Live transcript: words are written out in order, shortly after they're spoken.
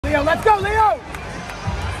Leo. Let's go, Leo.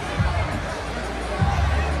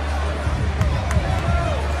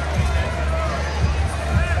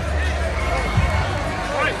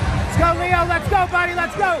 Let's go, Leo. Let's go, buddy.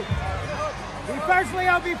 Let's go. Be first,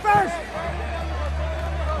 Leo. Be first.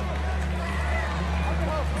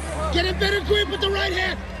 Get a better grip with the right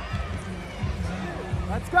hand.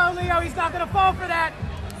 Let's go, Leo. He's not going to fall for that.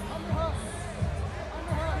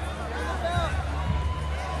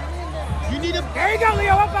 You need a... There you go,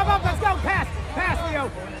 Leo. Up, up, up. Let's go. Pass. Pass, Leo.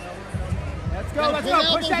 Let's go. Let's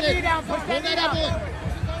go. Push that knee down. Push that knee down.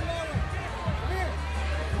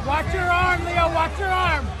 Watch your arm, Leo. Watch your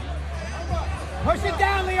arm. Push it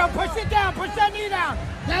down, Leo. Push it down. Push that knee down.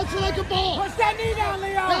 Bounce it like a ball. Push that knee down,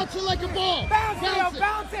 Leo. Bounce it like a ball. Bounce, Leo.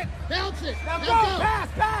 Bounce it. Bounce it. Now go. Pass.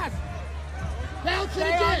 Pass. Bounce it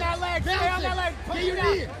Stay again. on that leg. Stay on that leg. Push it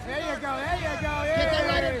down. There you go. There you go. Get that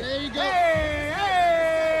right in. There you go. Hey,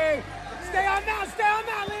 hey. Stay on that. Stay on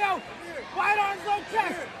that, Leo. Wide arms, low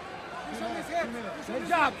chest. Good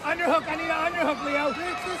job. Underhook. I need an underhook, Leo.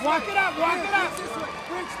 Walk it up. Walk it up.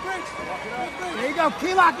 There you go.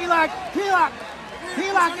 Key lock. Key lock. Key lock.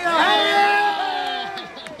 Key lock. Hey!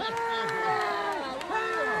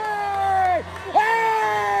 Hey!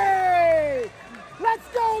 Hey! Let's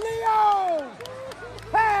go, Leo!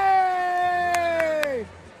 Hey!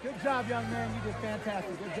 Good job, young man. You did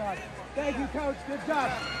fantastic. Good job. Thank you, Coach. Good job.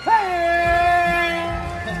 Hey!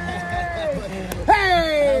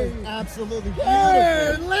 Hey! Absolutely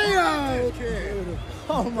Hey, beautiful. Leo!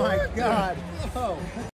 Oh my God. Oh.